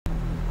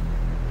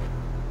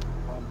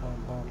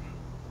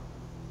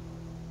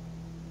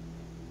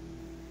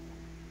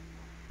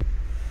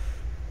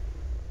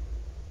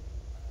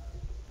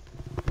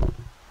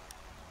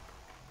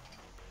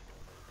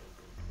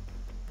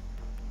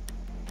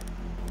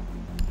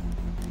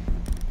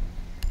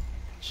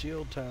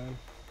shield time.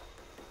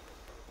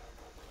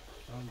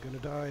 I'm gonna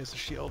die as a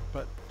shield,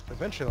 but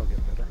eventually I'll get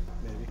better,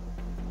 maybe.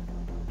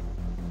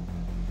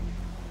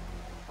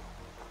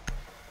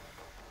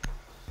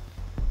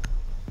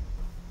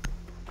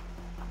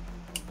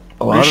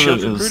 A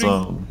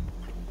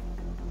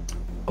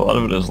lot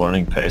of it is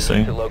learning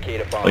pacing.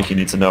 Like you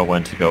need to know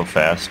when to go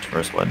fast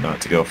versus when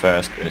not to go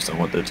fast based on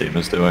what the team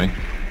is doing.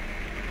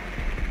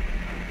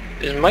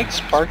 Is Mike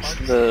Sparks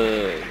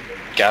the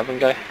Gavin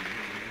guy?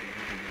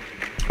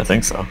 I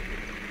think so.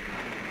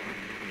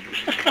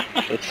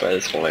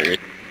 That's hilarious.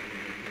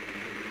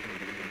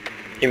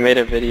 He made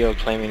a video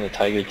claiming the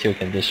Tiger 2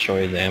 can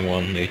destroy the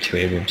M1 U2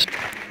 Abrams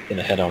in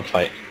a head-on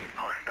fight.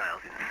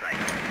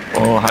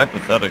 Well,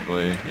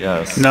 hypothetically,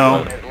 yes.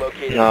 No.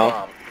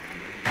 No.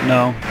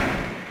 No.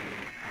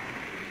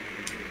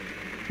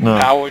 No.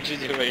 How would you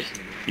do it?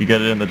 You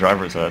get it in the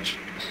driver's hatch,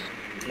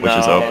 which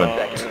is open.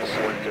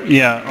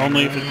 Yeah,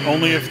 only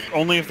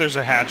if there's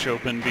a hatch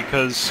open,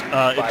 because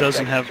it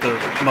doesn't have the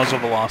muzzle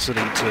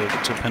velocity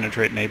to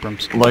penetrate an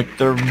Abrams. Like,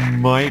 there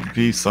might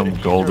be some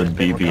golden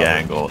BB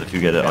angle if you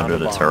get it under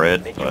the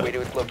turret,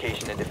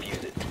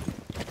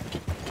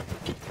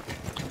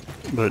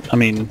 But I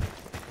mean,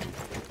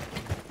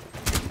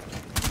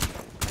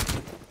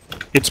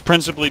 it's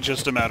principally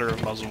just a matter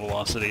of muzzle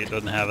velocity. It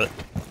doesn't have it.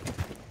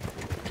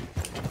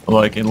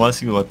 like,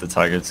 unless you let the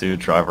Tiger 2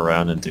 drive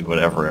around and do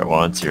whatever it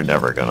wants, you're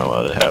never gonna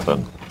let it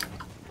happen.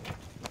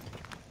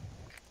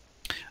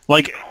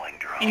 Like,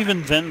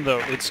 even then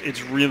though,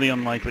 it's really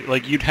unlikely.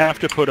 Like, you'd have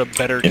to put a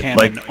better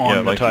cannon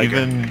on the Tiger.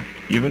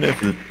 Even if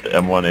the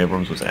M1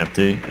 Abrams was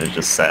empty and it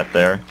just sat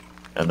there,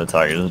 and the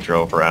Tiger just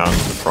drove around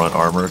with the front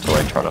armor to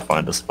like try to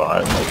find a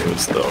spot, like it would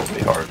still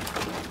be hard.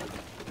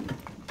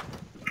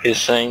 He's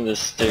saying the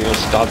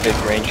stereoscopic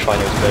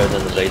rangefinder is better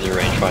than the laser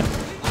rangefinder.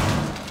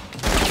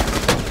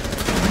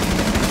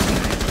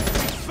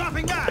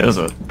 Is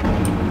it?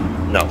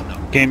 No.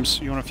 Games,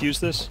 you want to fuse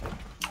this?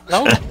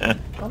 No. I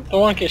don't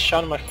want to get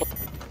shot in my foot.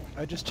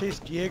 I just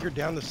chased Jaeger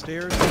down the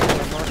stairs.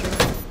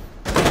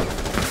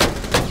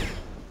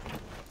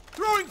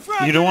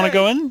 You don't want to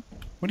go in?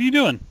 What are you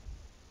doing?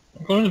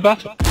 I'm going to the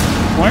bathroom.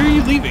 Why are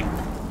you leaving?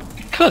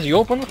 Because you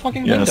opened the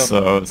fucking window. Yeah,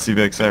 so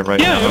CBXA right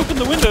Yeah, now. I opened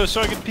the window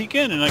so I could peek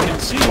in and I can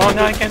see. Well,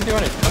 now I can't do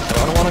anything, so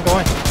I don't want to go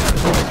in.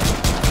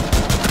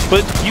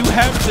 But you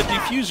have the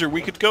diffuser.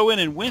 We could go in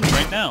and win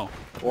right now.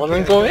 Well,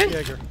 then go in.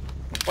 Jaeger.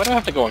 Why do I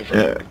have to go in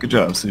first? Yeah, good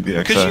job,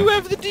 CBXA. Because you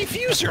have the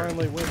diffuser.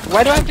 Finally win.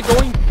 Why do I have to go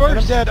in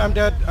first? I'm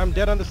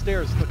dead on the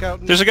stairs. Look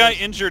out. There's a guy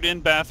injured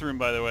in bathroom,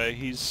 by the way.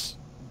 He's...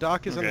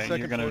 Doc is on the Okay, second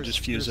you're gonna floor. just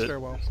fuse it.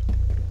 Stairwell.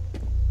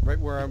 Right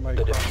where my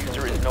The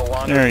diffuser is no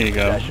longer There in you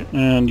go. possession.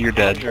 And you're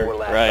dead. Four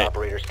last Right.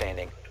 operator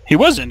standing. He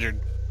was injured.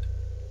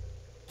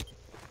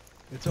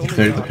 It's only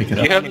Fair to Doc. pick it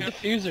You up. have a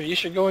diffuser, you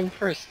should go in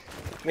first.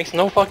 Makes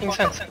no fucking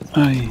sense.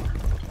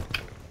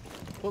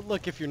 Well,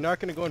 look, if you're not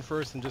going to go in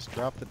first, then just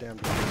drop the damn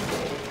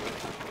diffuser.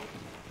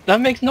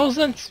 That makes no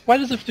sense. Why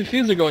does the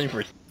diffuser go in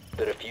first?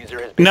 The diffuser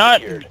has been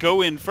Not secured.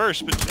 go in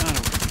first, but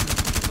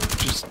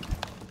just...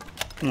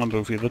 Come on,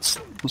 Boofy, let's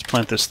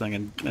plant this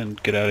thing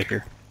and get out of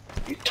here.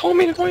 You told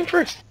me to go in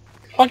first.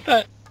 Fuck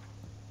that.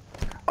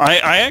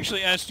 I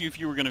actually asked you if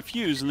you were going to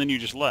fuse, and then you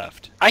just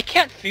left. I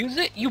can't fuse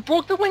it. You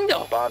broke the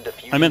window. Bomb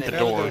diffusion I meant the is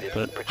door, activated.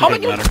 but Protect How am I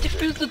doesn't going to matter.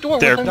 defuse the door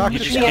There, with you them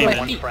just shooting came at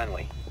my in. feet?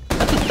 friendly.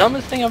 That's the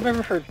dumbest thing I've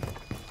ever heard.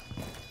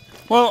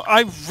 Well,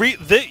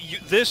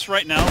 this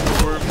right now,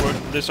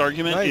 this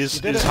argument Nice,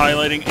 you did is it.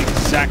 highlighting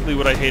exactly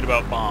what I hate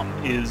about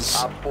Bomb, is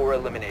Op 4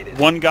 eliminated.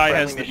 one guy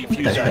has the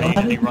Friendly mission diffuser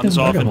and he runs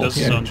off and does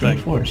his own thing.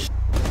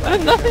 That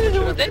had nothing to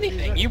do with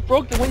anything. You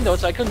broke the window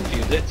so I couldn't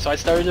fuse it, so I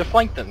started to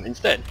flank them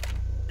instead.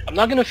 I'm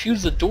not gonna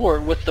fuse the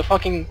door with the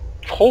fucking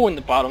hole in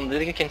the bottom that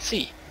they can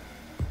see.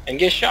 And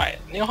get shot.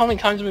 You know how many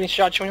times I've been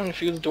shot trying to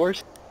fuse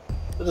doors?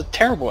 That's a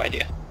terrible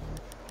idea.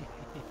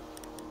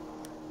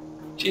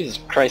 Jesus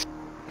Christ.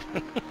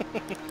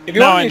 If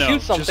you Now want me I to know.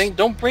 fuse something, Just-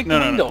 don't break the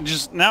window.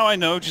 Just now I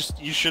know.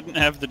 Just you shouldn't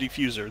have the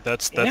diffuser.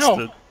 That's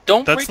No,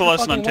 don't that's break the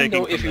lesson I'm fucking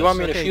taking window from if you this. want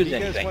me to Okay, fuse do you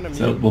guys anything. want to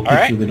So mute? we'll peek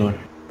Alright? through the door.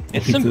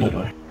 It's Peek through the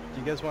simple. door. Do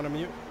you guys want to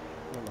mute?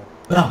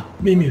 Ah,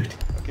 me mute.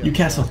 Okay, You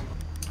castle.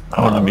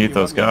 I want to Oh, mute you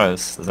those want me?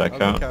 guys. Does that I'll go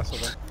count? castle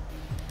then.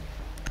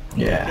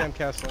 Yeah. Damn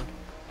castling.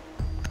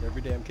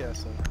 Every damn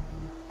castling.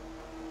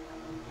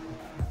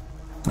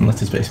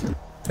 Unless it's basement.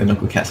 Then don't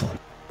go castle.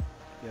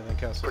 Yeah, then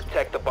castle.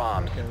 Protect the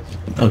bombs. Okay,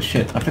 Oh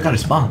shit, I forgot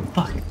his bomb.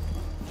 Fuck.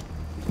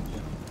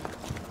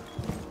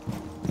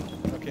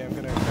 okay, I'm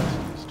gonna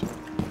castle these two.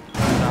 Do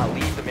not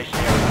leave the mission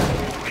area.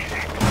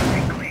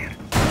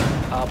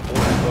 Op 4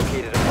 has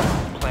located a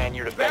bomb. Plan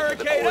your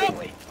defenses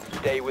accordingly.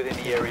 Stay within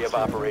the area of So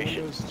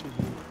operation. windows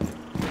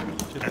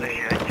to the okay,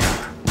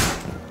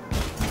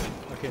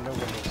 no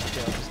windows.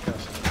 Okay, I'll just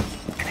castle.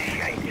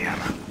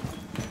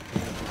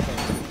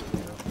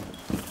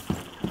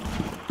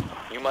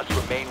 You must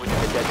remain within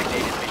the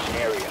designated mission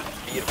area.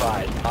 Be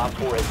advised, Op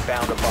 4 has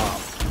found a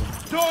bomb.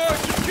 Door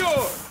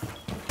secure!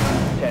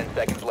 10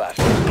 seconds left.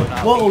 Do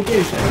not Whoa, leave.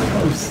 okay,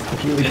 close.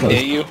 Really close.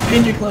 hear you.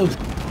 Danger close.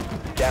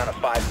 Down to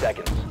 5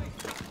 seconds.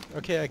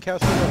 Okay, I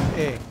castled up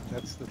A.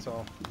 That's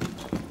all.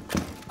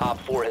 Op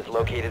 4 has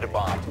located a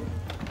bomb.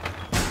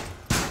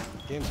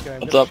 Games guy, I'm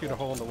What's gonna up? shoot a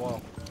hole in the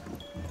wall.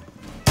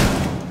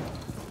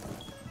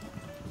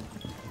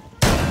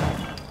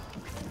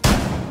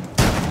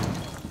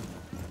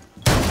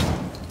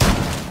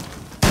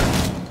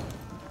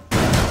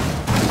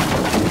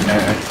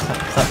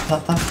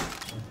 Stop.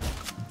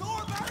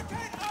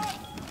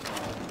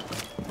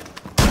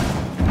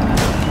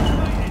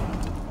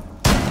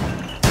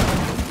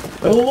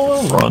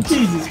 Oh, Front.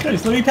 Jesus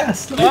Christ, let me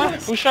pass. Let me Ah,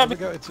 pass. who shot There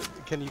me? we go.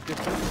 Can you get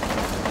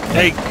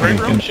Hey, great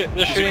room. Shit,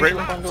 they're shooting great through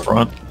the front door.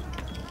 Front.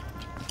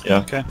 Yeah.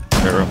 Okay.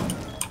 Hero.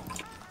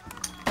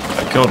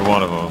 I killed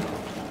one of them.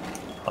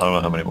 I don't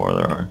know how many more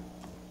there are.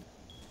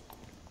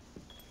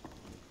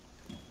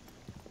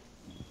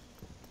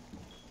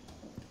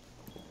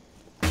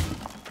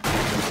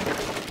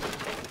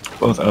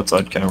 Both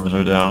outside cameras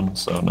are down,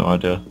 so no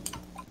idea.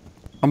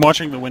 I'm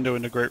watching the window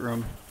in the great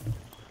room.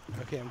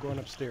 Okay, I'm going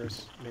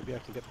upstairs. Maybe I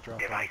can get the drop.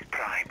 Device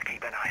primed.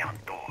 Keep an eye on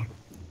door.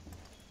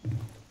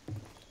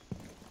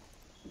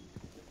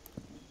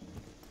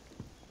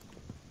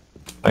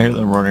 I hear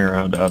them running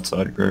around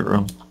outside great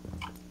room.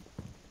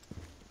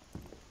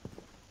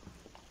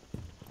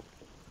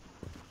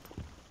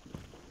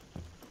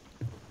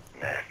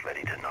 Nest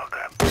ready to knock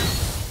up.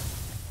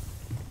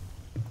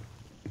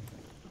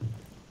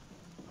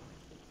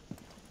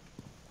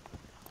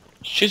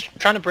 She's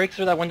trying to break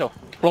through that window.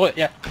 Blow it,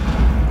 yeah.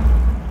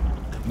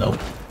 Nope.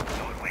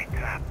 Doorway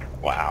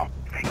trapped. Wow.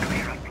 Stay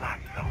clear of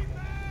blast zone.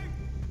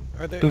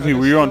 Are they? Goofy,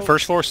 were you on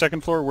first floor,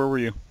 second floor? Where were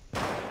you?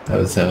 That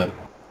was A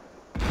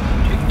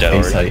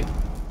Dory. site.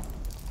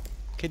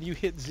 Can you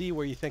hit Z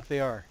where you think they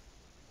are?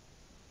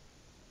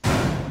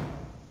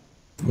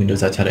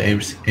 Windows outside of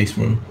Ace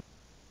room.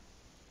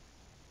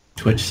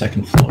 Twitch,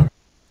 second floor.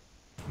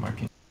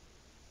 Marking.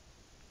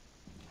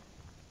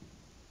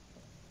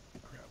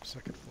 Crap,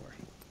 second floor.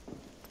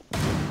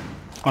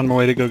 On my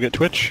way to go get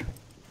Twitch.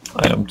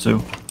 I am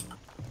too.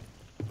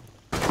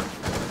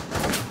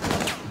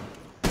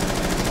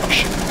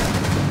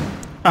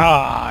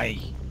 Aye.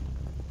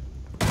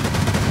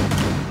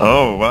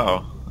 Oh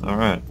wow.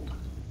 Alright.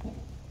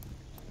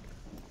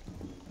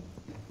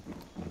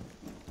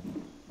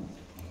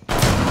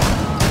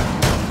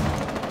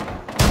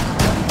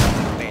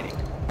 Remaining.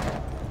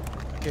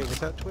 Okay, was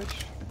that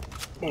Twitch?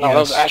 No, that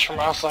was Ash from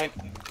outside.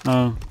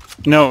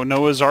 No,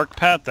 Noah's Ark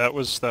Pat. That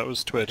was Twitch.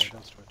 Okay,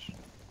 that's Twitch.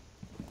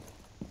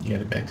 You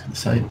got it back to the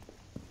site.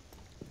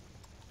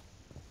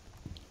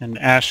 And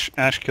Ash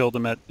killed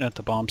him at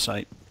the bomb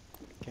site.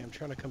 Okay, I'm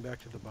trying to come back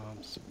to the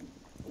bombs.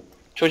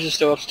 Twitch is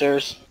still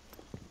upstairs.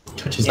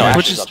 Twitch is No, dead. Ash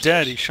Twitch is is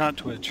upstairs. dead. He shot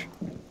Twitch.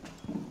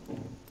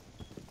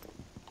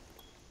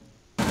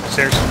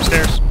 Stairs.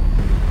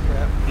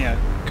 Crap.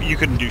 Yeah, you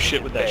couldn't do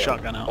shit with that Failed.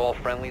 shotgun out. All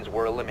friendlies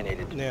were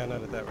eliminated. Yeah,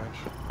 not at that range.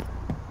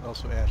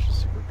 Also, Ash is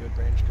super good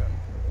range gun.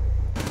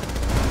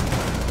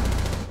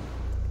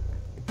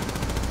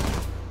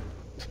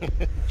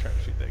 Trying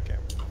to shoot that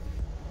camera.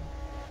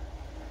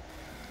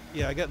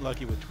 Yeah, I got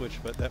lucky with Twitch,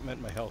 but that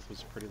meant my health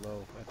was pretty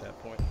low at that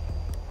point.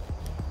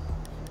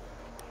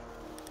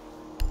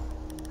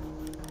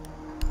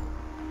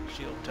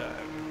 Shield time.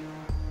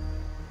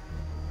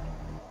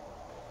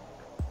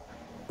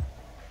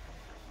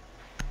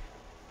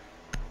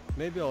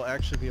 Maybe I'll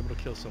actually be able to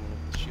kill someone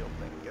with the shield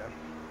thing again.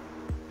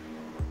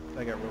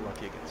 I got real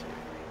lucky against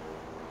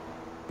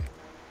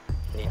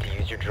you. Need to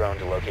use your drone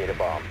to locate a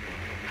bomb.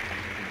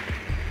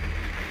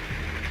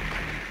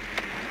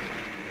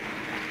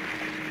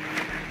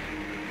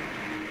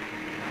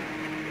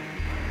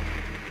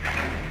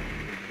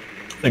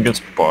 I think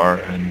it's bar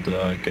and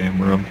game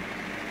room.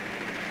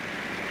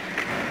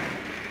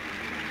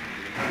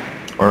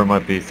 Or it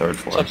might be third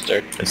It's floor.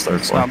 upstairs. It's third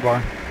It's floor. not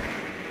bar.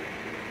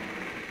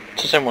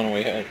 It's the same one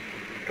we had.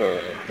 Or,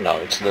 no,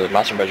 it's the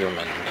master bedroom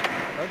and...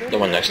 Are there The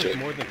one floors next to with it.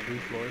 more than 3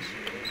 floors?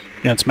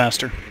 Yeah, it's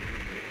master.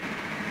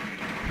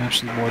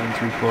 Actually, more than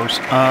 3 floors.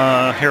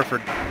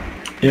 Hereford.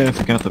 Yeah, if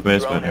you got the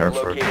basement, Drone has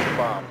Hereford. located a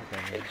bomb.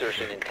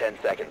 Insertion in 10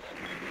 seconds.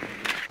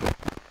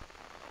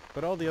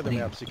 But all the other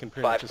maps you can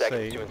pretty 5 much just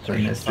say... seconds to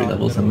Three insertion. has 3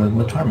 levels and then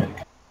the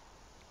tarmac.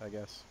 I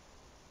guess.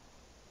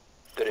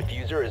 The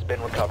diffuser has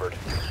been recovered.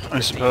 I Proceed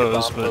to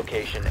suppose, bomb but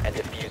location and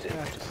defuse it.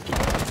 Yeah,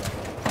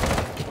 just...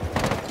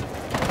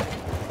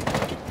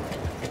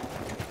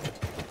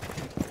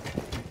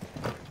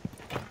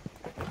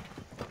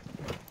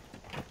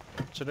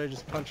 Should I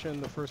just punch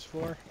in the first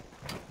floor?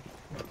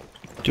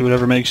 do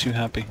whatever makes you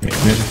happy. Wait,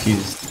 there's a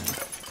fuse.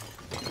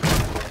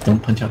 Don't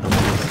punch out the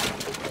windows.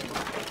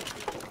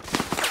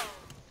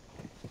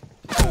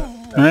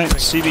 Alright,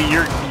 CB,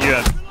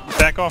 yeah,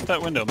 back off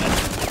that window, man.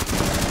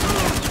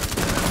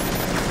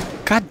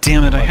 God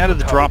damn it, I had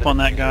the drop on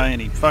that guy and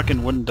he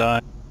fucking wouldn't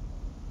die.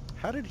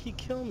 How did he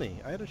kill me?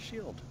 I had a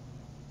shield.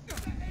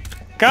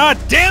 God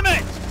damn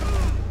it!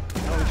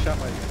 Oh, he shot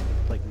my,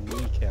 like,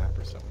 kneecap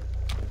or something.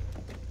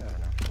 I don't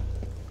know.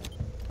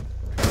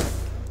 I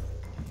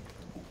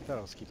thought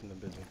I was keeping them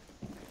busy.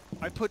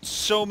 I put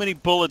so many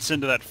bullets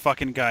into that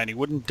fucking guy and he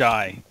wouldn't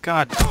die.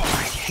 God, I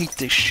hate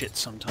this shit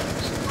sometimes.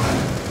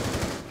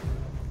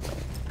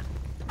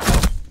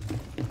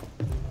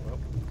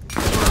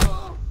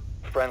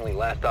 Friendly,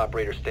 last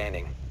operator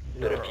standing.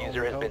 The You're diffuser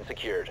over has been help.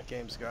 secured.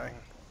 Games guy.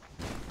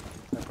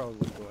 I probably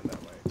would go in that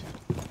way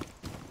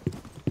too.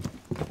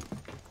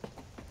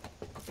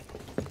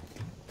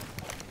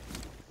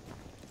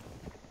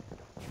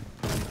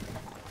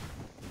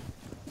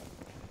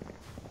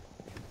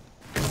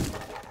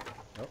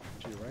 Oh,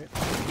 to your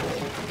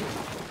right.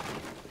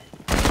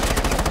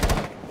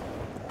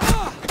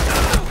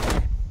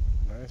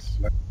 Nice.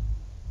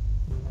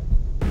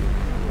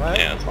 What?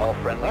 Yeah, All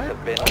friendlies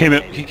have been He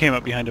eliminated. came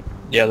up behind him.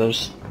 yeah,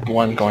 there's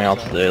one going out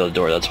to the other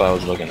door. That's why I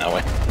was looking that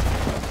way.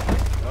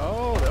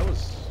 Oh, that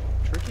was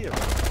tricky of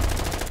him.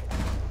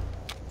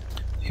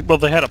 Well,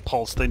 they had a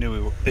pulse. They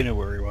knew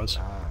where he was.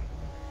 Ah.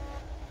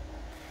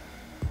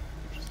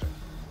 Interesting.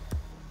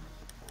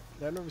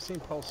 Yeah, I've never seen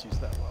Pulse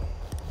used that well.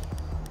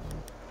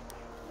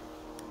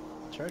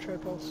 Should I try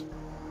Pulse?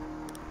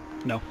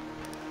 No.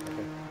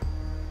 Okay.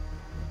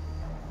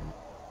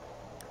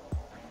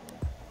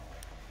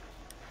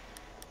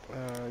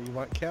 You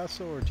want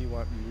Castle, or do you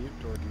want Mute,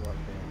 or do you want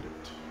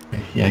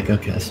Bandit? Yeah, go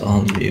Castle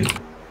on view.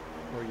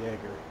 Or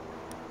Jaeger?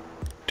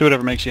 Do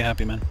whatever makes you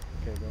happy, man.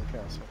 Okay, go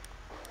Castle.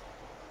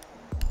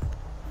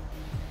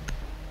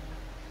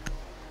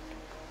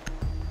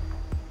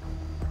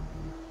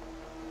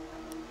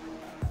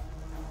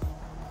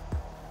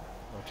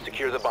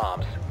 Secure the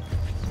bombs.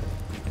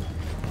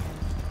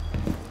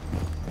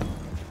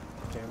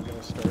 Okay, I'm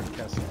gonna start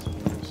casting some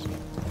windows.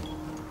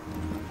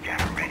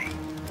 Jammer ready.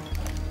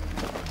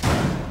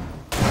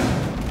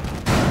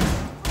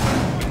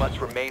 You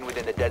must remain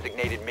within the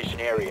designated mission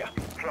area.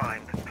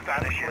 Primed.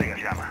 Vanishing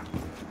jammer.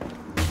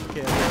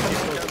 Okay, I'm gonna keep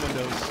those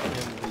windows in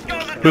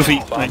the... Goofy.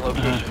 Bomb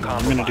location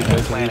I'm gonna do compromised. both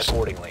of Plan these.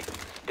 accordingly.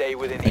 Stay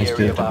within I the just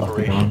do area it of to walk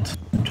operation. around.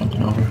 I'm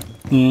jumping over.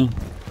 Hmm.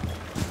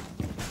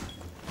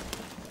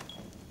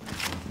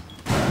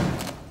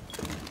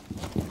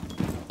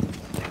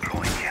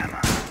 Deploying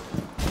jammer.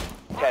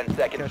 10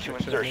 seconds Catch to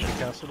it, should I make insertion. the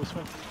Castle this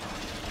way?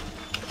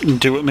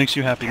 Do what makes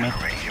you happy, man.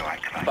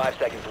 Radioactive. 5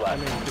 seconds I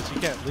left. mean, because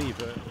you can't leave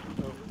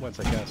once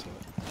I castle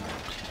it.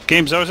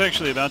 Games, I was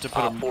actually about to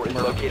put Op 4 has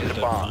located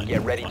a bomb.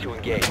 Get ready to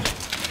engage.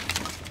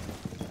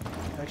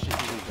 Actually,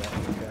 if you leave that,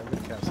 okay, I'm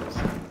gonna castle this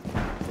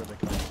before they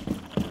come.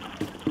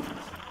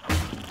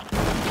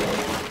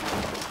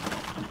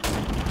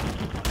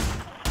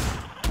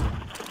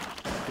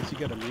 Because you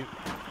gotta mute.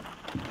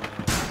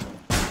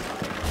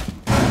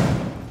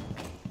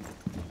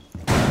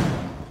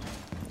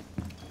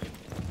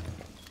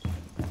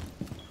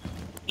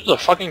 There's a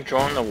fucking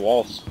drone in the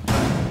walls.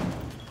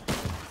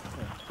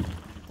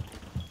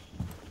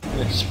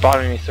 It's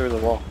spotting me through the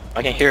wall.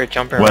 I can hear it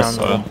jumping West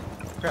around the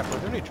side. wall. Crap, are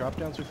there any drop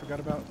downs we forgot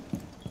about?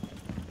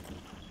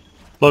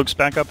 Lokes,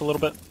 back up a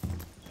little bit.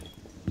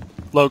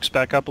 Lokes,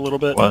 back up a little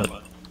bit. What?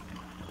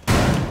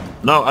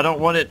 No, I don't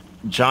want it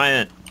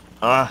giant.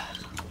 Ah.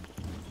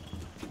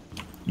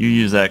 You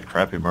use that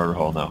crappy murder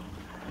hole now.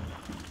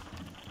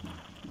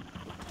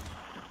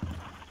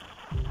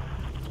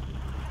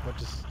 What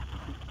just...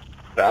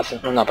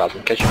 Bathroom? No, not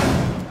bathroom. Kitchen.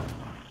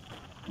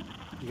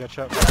 You got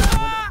shot from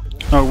the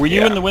window? Oh, were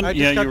you Yeah. in the window? I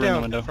just Yeah, got you were in the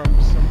down window.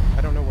 from some...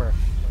 I don't know where.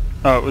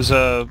 Oh, it was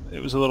a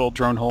little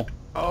drone hole.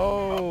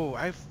 Oh,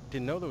 I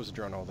didn't know there was a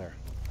drone hole there.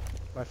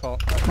 My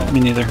fault. My fault. Me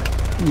neither.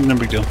 No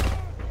big deal.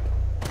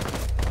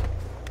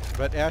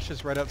 But Ash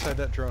is right outside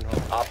that drone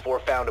hole. Op 4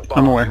 found a bomb.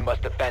 I'm aware. You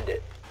must defend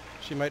it.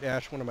 She might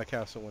Ash one of my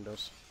castle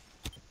windows.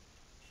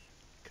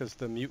 Because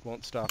the mute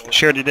won't stop it.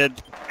 She already did.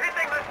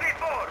 Hitting the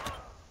C4.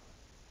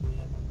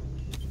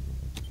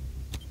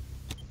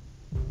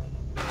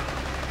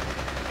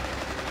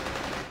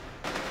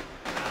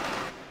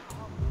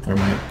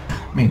 Thermite.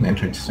 Main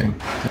entrance thing.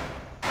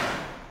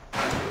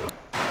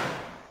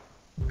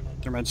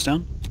 Thermite's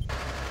down.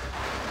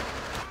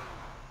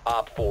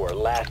 Op 4,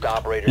 last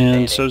operator And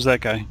standing. so's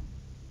that guy.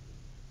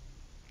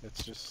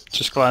 It's just...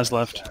 Just Glaz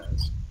left.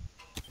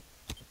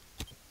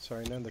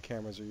 Sorry, none of the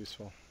cameras are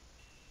useful.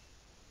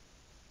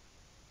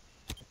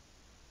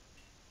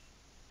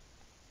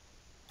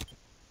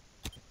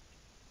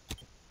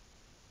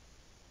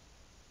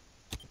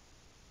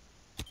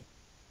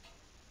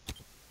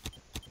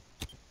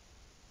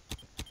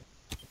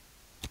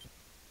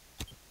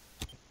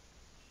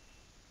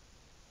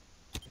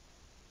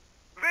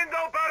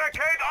 Window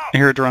barricade I up.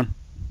 hear a drone.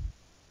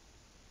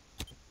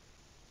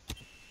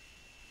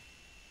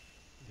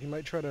 He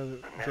might try to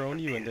drone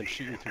you and then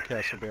shoot you through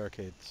castle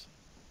barricades.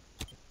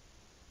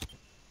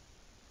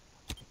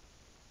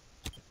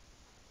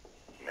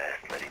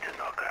 Nest ready to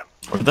knock up.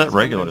 Where did that It's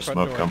regular coming in front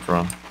smoke door. come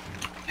from?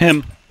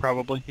 Him,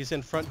 probably. He's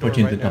in front door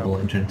Switching right to double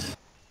now. entrance.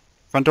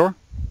 Front door?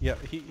 Yeah,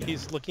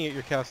 he's looking at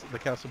your the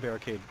castle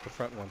barricade, the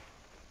front one.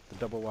 The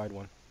double wide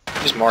one.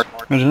 Just mark.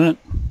 Isn't it?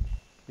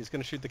 He's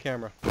gonna shoot the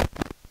camera.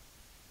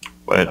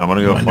 Wait, I'm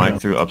gonna go Find flank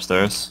out. through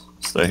upstairs.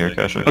 Stay here,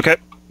 Kasha. Okay.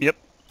 Yep.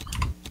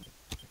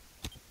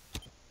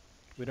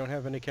 We don't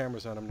have any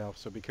cameras on him now,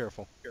 so be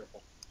careful.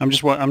 I'm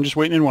just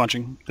waiting and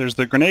watching. There's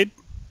the grenade.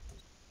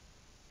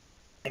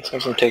 It's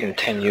also taking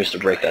 10 years to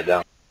break that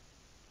down.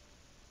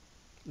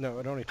 No,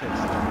 it only takes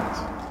 10 minutes.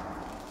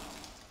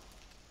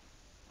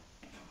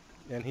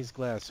 And he's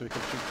glass, so he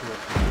can shoot through it.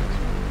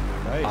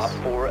 Op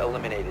Nice. 4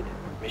 eliminated.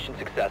 Mission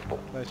successful.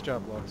 Nice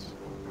job, Lux.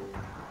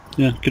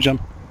 Yeah, good job.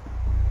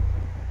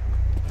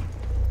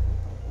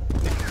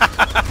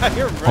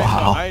 You're right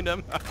behind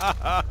him.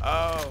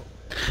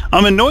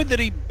 I'm annoyed that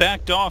he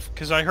backed off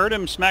because I heard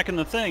him smacking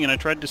the thing and I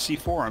tried to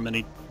C4 him and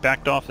he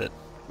backed off it.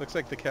 Looks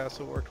like the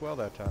castle worked well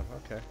that time.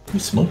 Okay.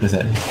 Whose smoke is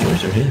that?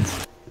 Yours or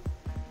his?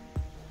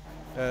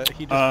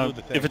 He just blew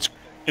the thing.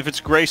 If it's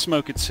gray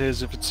smoke, it's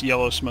his. If it's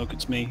yellow smoke,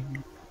 it's me.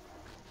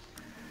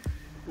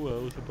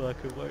 Well, with the black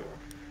and white.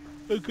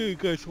 Okay, you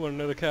guys want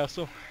another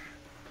castle?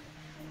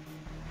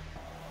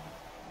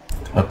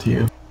 Up to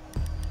you.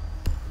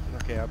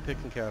 Okay, I'm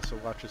picking castle.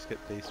 Watch us get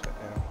basement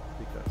now,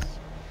 because...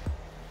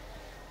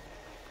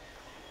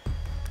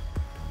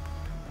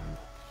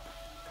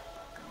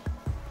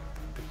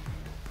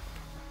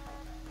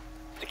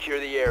 Secure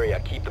the area.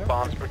 Keep the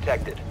bombs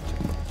protected.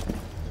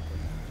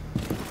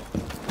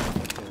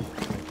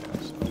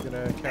 I'm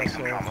gonna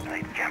castle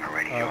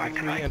the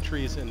 3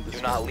 entries in this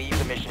Do not leave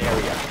the mission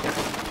area.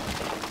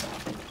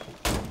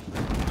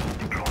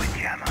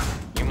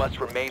 You must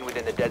remain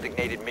within the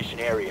designated mission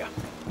area.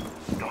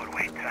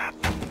 Doorway trap.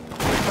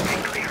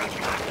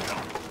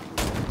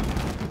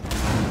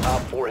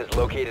 Op 4 has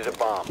located a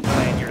bomb.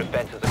 Plan your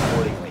defenses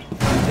accordingly.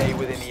 Stay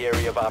within the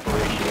area of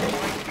operation.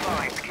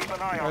 Keep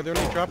an eye Are on there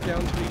any drop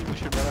downs we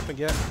should run up and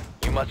get?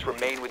 You must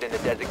remain within the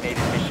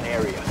designated mission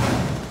area.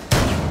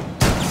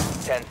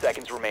 10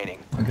 seconds remaining.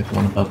 I'll get the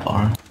one above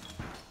bar.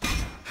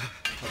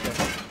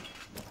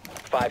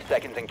 5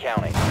 seconds and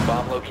counting.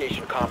 Bomb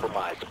location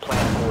compromised.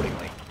 Plan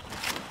accordingly.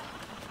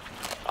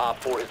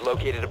 Op 4 has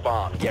located a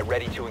bomb. Get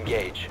ready to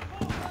engage.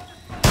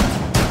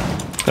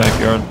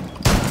 Backyard.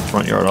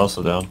 Front yard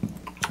also down.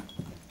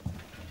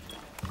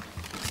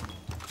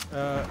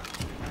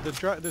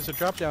 There's a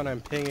drop down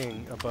I'm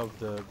pinging above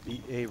the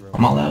A room.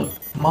 I'm all out.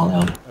 I'm all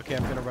out. Okay,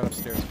 I'm gonna run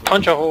upstairs.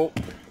 Punch a hole.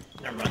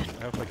 Never mind.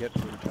 I hope I get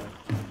through in time.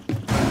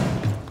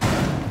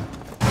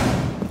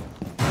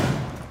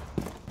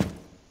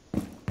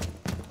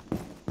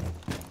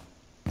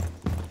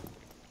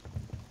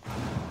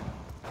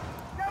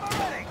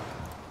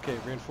 Okay,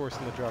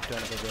 reinforcing the drop down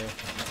above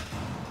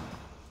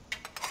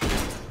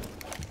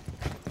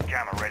A.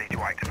 Jammer ready to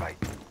activate.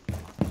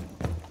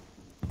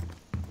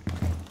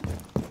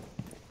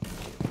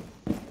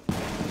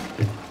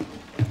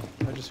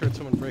 I just heard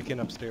someone break in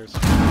upstairs.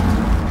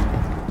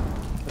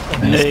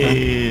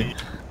 Hey!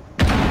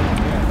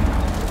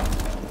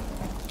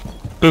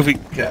 Boofy,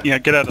 Yeah. yeah,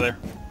 get out of there.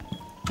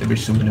 They'll be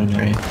zooming in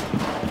right.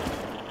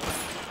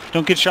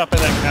 Don't get shot by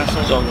that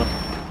castle. Zone.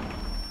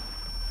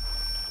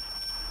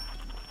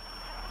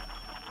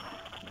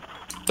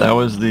 That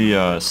was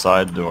the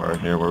side door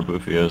near where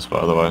Boofy is,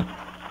 by the way.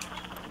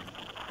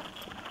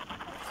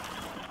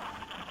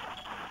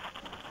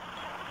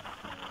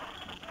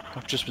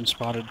 I've just been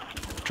spotted.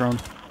 Drone.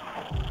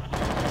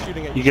 I'm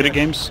shooting at You get it, Jack.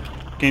 Games?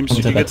 Games, Come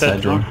did to you get that that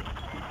side drone? door.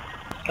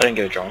 I didn't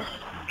get a drone.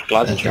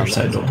 Glad That's it's your down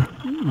side there. door.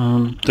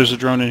 There's a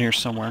drone in here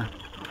somewhere.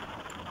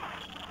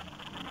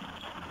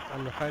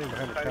 I'm hiding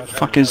behind the couch.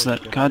 Fuck is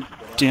that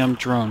goddamn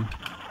drone?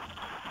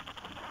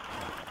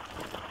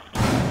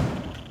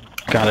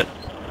 Got it.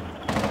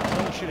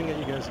 I'm shooting at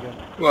you guys again.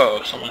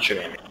 Whoa, someone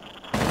shooting at me.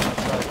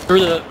 Through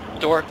the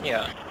door?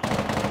 Yeah.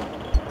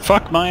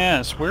 Fuck my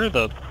ass. Where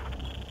the...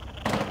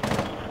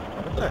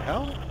 What the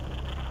hell?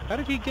 How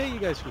did he get you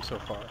guys from so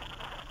far?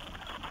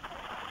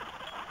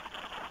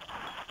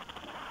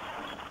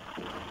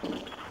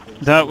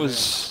 That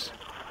was...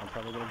 I'm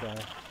probably gonna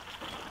die.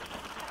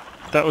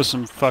 That was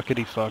some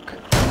fuckity fuck.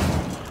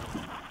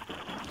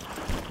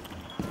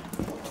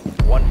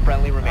 One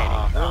friendly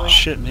remaining. Really?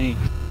 Shit me.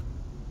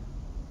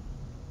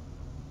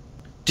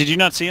 Did you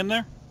not see him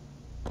there?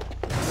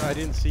 No, I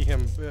didn't see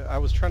him. I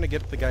was trying to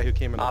get the guy who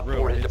came in the Op room.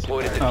 4 I has didn't see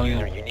deployed a the guy. Oh,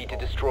 yeah. diffuser. You need to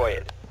destroy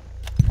it.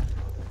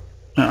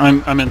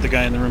 I meant the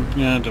guy in the room.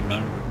 Yeah, it doesn't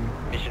matter.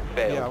 Mission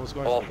failed. Yeah, I was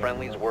going All for the guy.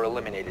 friendlies were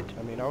eliminated.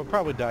 I mean, I would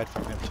probably died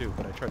from him too,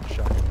 but I tried to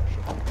shotgun my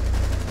shot.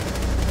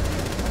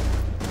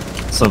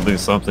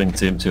 Something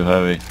seemed too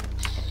heavy.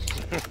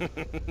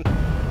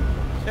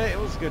 Hey, it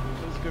was good.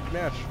 It was a good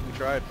match. We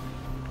tried.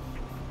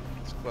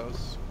 It's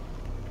close.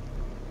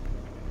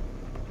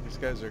 These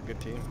guys are a good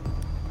team.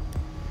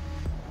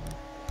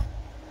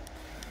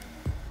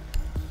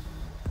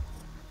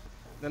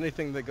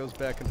 Anything that goes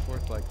back and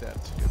forth like that,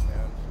 it's a good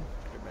man.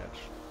 Good match.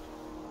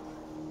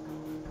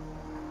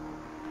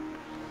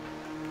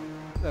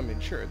 I mean,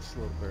 sure, it's a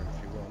little burn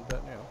if you will,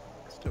 but you know,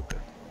 it's still good.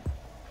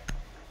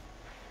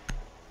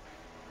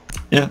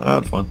 Yeah, I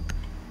had fun.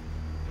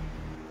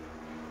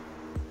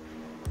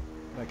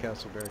 My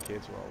castle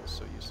barricades were always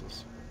so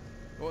useless.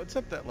 Well,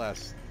 except that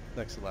next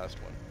to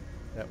last one.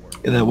 That worked.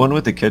 Yeah, that one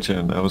with the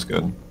kitchen, that was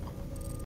good.